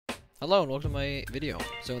Hello and welcome to my video.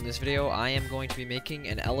 So in this video I am going to be making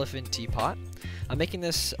an elephant teapot. I'm making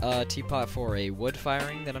this teapot for a wood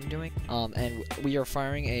firing that I'm doing, and we are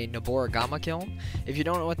firing a Noborigama kiln. If you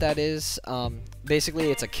don't know what that is, basically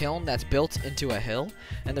it's a kiln that's built into a hill,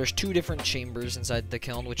 and there's two different chambers inside the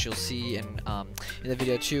kiln, which you'll see in the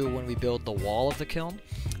video too when we build the wall of the kiln.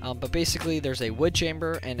 But basically there's a wood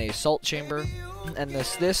chamber and a salt chamber, and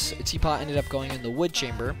this teapot ended up going in the wood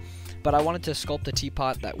chamber. But I wanted to sculpt a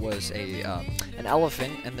teapot that was an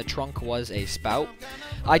elephant, and the trunk was a spout.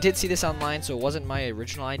 I did see this online, so it wasn't my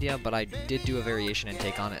original idea, but I did do a variation and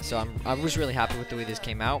take on it. So I was really happy with the way this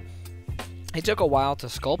came out. It took a while to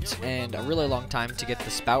sculpt and a really long time to get the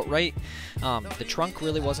spout right. The trunk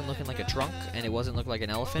really wasn't looking like a trunk, and it wasn't looking like an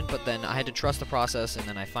elephant, but then I had to trust the process, and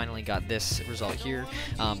then I finally got this result here.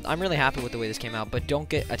 I'm really happy with the way this came out, but don't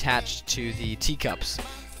get attached to the teacups.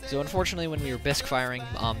 So unfortunately, when we were bisque firing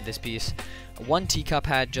this piece, one teacup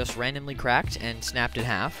had just randomly cracked and snapped in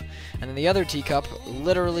half, and then the other teacup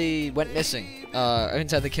literally went missing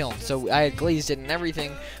inside the kiln. So I had glazed it and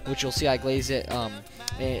everything, which you'll see I glazed it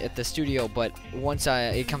at the studio, but once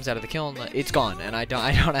it comes out of the kiln, it's gone, and I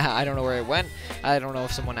don't know where it went. I don't know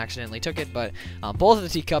if someone accidentally took it, but both of the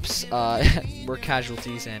teacups were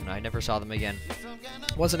casualties, and I never saw them again.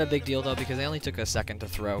 Wasn't a big deal though, because they only took a second to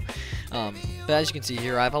throw. But as you can see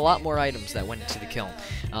here, I have a lot more items that went into the kiln.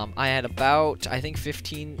 I had about, I think,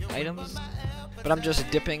 15 items. But I'm just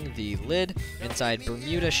dipping the lid inside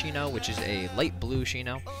Bermuda Shino, which is a light blue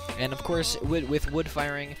Shino. And of course, with wood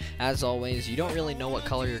firing, as always, you don't really know what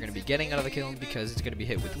color you're going to be getting out of the kiln, because it's going to be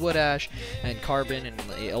hit with wood ash and carbon and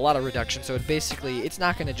a lot of reduction. So it's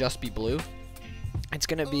not going to just be blue. It's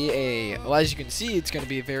going to be well, as you can see, it's going to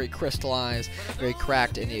be very crystallized, very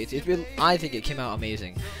cracked, and I think it came out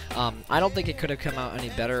amazing. I don't think it could have come out any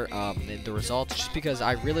better, the results, just because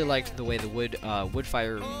I really liked the way the wood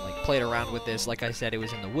fire played around with this. Like I said, it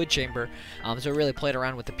was in the wood chamber, so it really played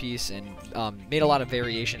around with the piece and made a lot of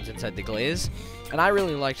variations inside the glaze, and I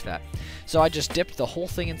really liked that. So I just dipped the whole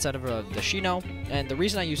thing inside of the Shino, and the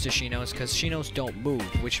reason I used a Shino is because Shinos don't move,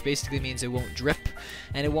 which basically means it won't drip,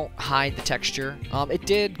 and it won't hide the texture. It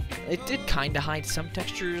did kind of hide some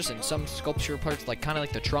textures and some sculpture parts, kind of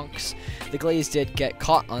like the trunks. The glaze did get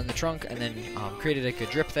caught on the trunk and then created a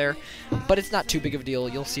drip there, but it's not too big of a deal.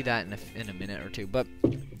 You'll see that in a minute or two. But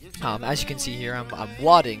as you can see here, I'm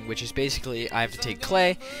wadding, which is basically I have to take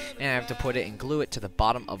clay and I have to put it and glue it to the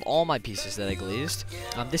bottom of all my pieces that I glazed.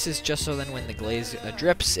 This is just so then when the glaze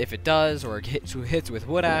drips, if it does, or it hits with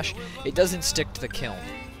wood ash, it doesn't stick to the kiln.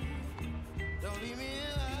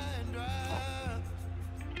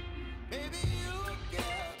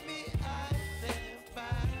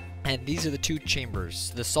 And these are the two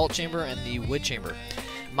chambers, the salt chamber and the wood chamber.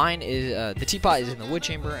 Mine is, the teapot is in the wood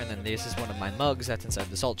chamber, and then this is one of my mugs that's inside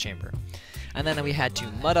the salt chamber. And then we had to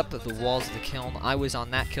mud up the walls of the kiln. I was on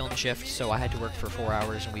that kiln shift, so I had to work for 4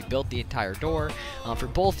 hours, and we built the entire door for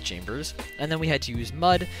both chambers. And then we had to use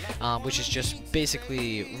mud, which is just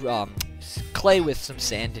basically clay with some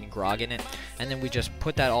sand and grog in it. And then we just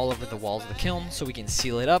put that all over the walls of the kiln so we can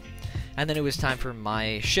seal it up. And then it was time for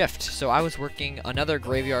my shift. So I was working another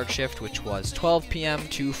graveyard shift, which was 12 p.m.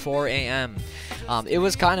 to 4 a.m. It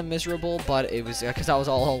was kind of miserable, but it was because I was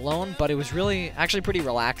all alone, but it was actually pretty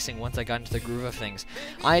relaxing once I got into the groove of things.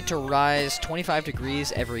 I had to rise 25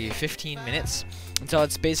 degrees every 15 minutes, and so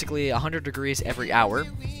it's basically 100 degrees every hour.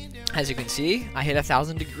 As you can see, I hit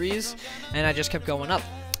 1,000 degrees, and I just kept going up.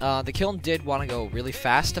 The kiln did want to go really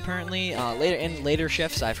fast, apparently. Later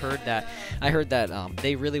shifts, I heard that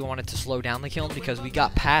they really wanted to slow down the kiln because we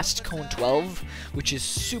got past cone 12, which is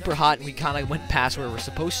super hot, and we kind of went past where we're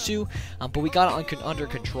supposed to, but we got it under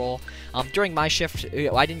control. During my shift,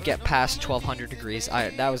 I didn't get past 1,200 degrees.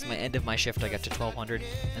 That was my end of my shift. I got to 1,200,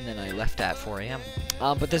 and then I left at 4 a.m.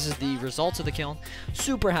 But this is the results of the kiln.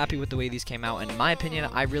 Super happy with the way these came out, and in my opinion,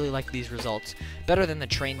 I really like these results better than the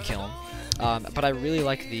train kiln. But I really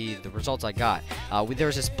like the results I got.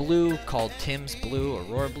 There's this blue called Tim's Blue,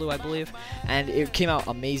 Aurora Blue, I believe, and it came out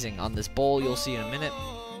amazing on this bowl. You'll see in a minute.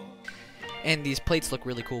 And these plates look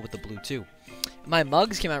really cool with the blue too. My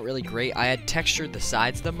mugs came out really great. I had textured the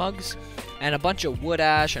sides of the mugs, and a bunch of wood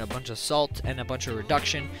ash and a bunch of salt and a bunch of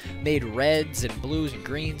reduction made reds and blues and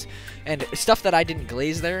greens and stuff that I didn't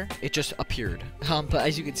glaze there. It just appeared. But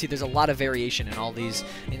as you can see, there's a lot of variation in all these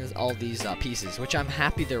pieces, which I'm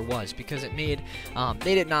happy there was, because it made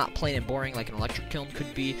it not plain and boring like an electric kiln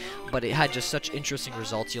could be, but it had just such interesting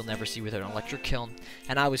results you'll never see with an electric kiln,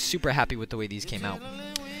 and I was super happy with the way these came out.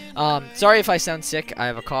 Sorry if I sound sick, I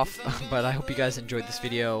have a cough, but I hope you guys enjoyed this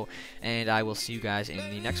video, and I will see you guys in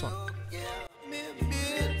the next one.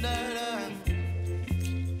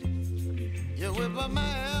 You whip up my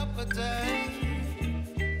appetite.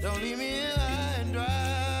 Don't leave me